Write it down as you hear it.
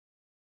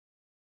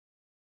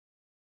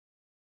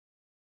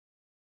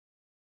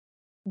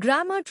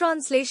Grammar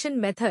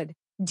Translation Method,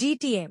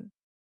 GTM.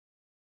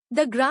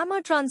 The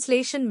grammar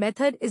translation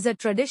method is a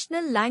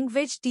traditional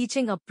language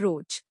teaching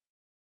approach.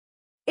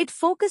 It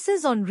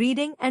focuses on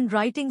reading and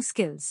writing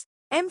skills,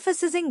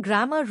 emphasizing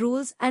grammar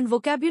rules and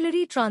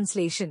vocabulary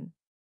translation.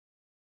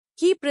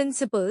 Key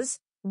principles: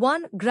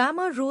 1.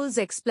 Grammar rules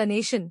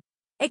explanation,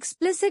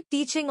 explicit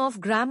teaching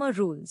of grammar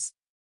rules.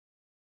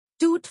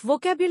 2.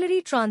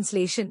 Vocabulary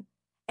translation,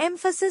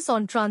 emphasis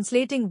on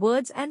translating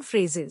words and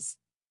phrases.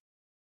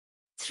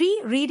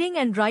 3. Reading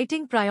and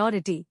writing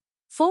priority,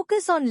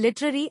 focus on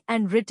literary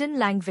and written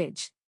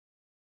language.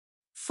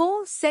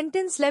 4.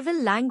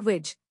 Sentence-level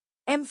language,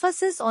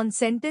 emphasis on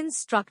sentence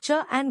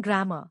structure and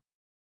grammar.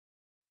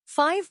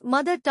 5.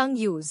 Mother tongue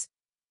use,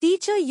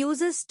 teacher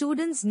uses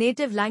students'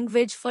 native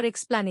language for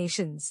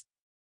explanations.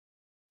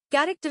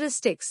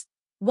 Characteristics: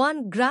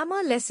 1.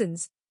 Grammar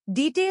lessons,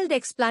 detailed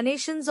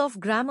explanations of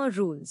grammar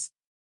rules.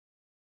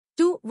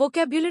 2.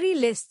 Vocabulary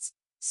lists,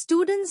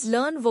 students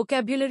learn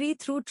vocabulary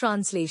through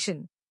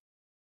translation.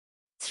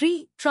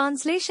 3.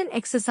 Translation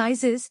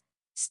exercises,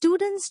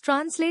 students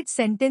translate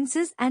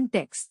sentences and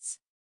texts.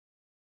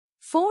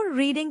 4.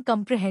 Reading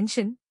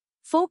comprehension,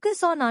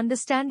 focus on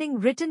understanding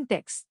written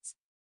texts.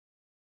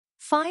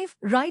 5.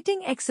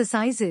 Writing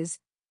exercises,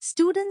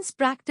 students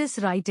practice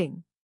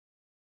writing.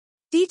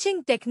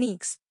 Teaching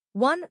techniques: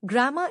 1.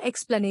 Grammar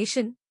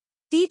explanation,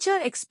 teacher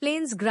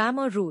explains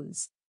grammar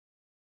rules.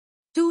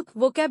 2.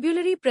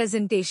 Vocabulary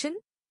presentation,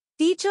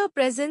 teacher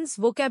presents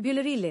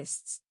vocabulary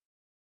lists.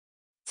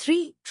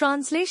 3.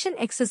 Translation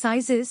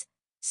exercises,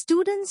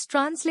 students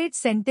translate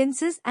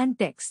sentences and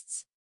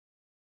texts.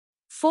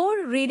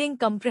 4. Reading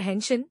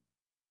comprehension,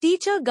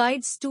 teacher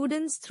guides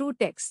students through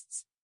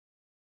texts.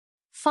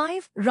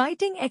 5.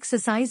 Writing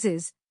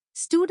exercises,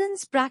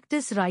 students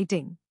practice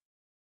writing.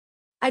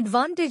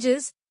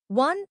 Advantages: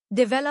 1.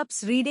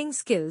 Develops reading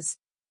skills,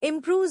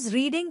 improves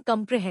reading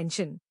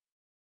comprehension.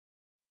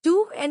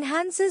 2.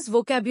 Enhances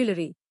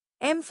vocabulary,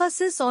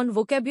 emphasis on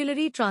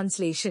vocabulary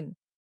translation.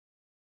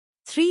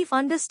 3.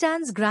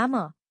 Understands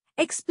grammar,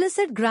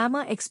 explicit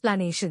grammar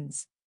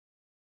explanations.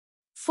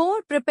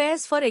 4.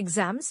 Prepares for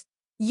exams,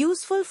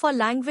 useful for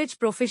language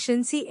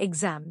proficiency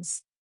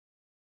exams.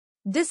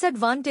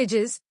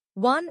 Disadvantages: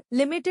 1.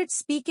 Limited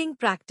speaking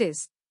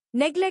practice,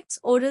 neglects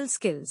oral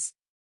skills.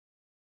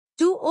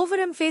 2.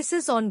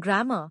 Overemphasis on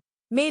grammar,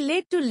 may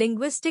lead to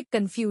linguistic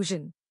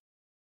confusion.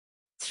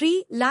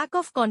 3. Lack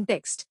of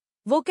context,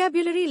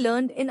 vocabulary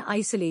learned in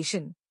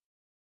isolation.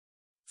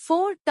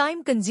 4.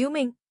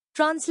 Time-consuming,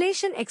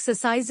 translation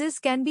exercises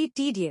can be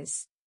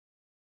tedious.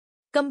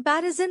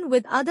 Comparison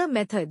with other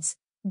methods: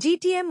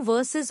 GTM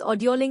versus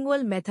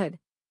audiolingual method.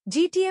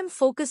 GTM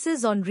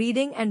focuses on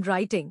reading and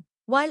writing,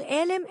 while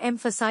ALM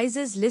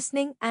emphasizes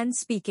listening and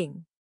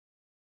speaking.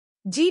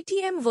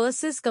 GTM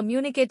versus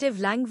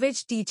communicative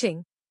language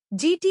teaching.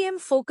 GTM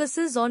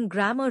focuses on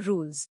grammar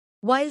rules,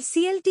 while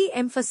CLT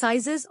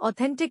emphasizes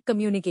authentic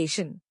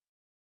communication.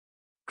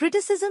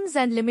 Criticisms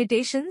and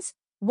limitations: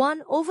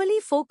 1. Overly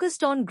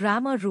focused on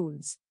grammar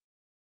rules,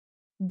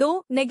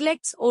 though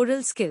neglects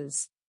oral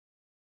skills.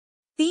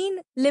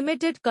 3.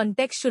 Limited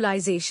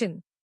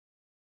contextualization.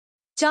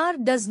 4.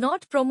 Does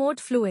not promote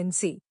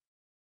fluency.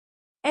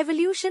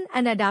 Evolution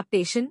and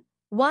adaptation.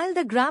 While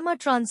the grammar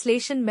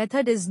translation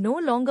method is no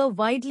longer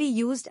widely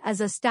used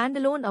as a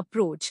standalone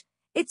approach,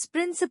 its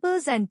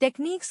principles and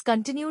techniques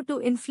continue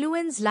to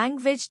influence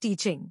language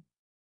teaching.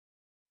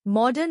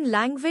 Modern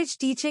language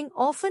teaching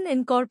often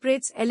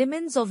incorporates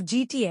elements of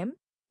GTM,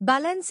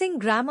 balancing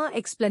grammar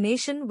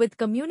explanation with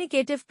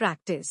communicative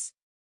practice.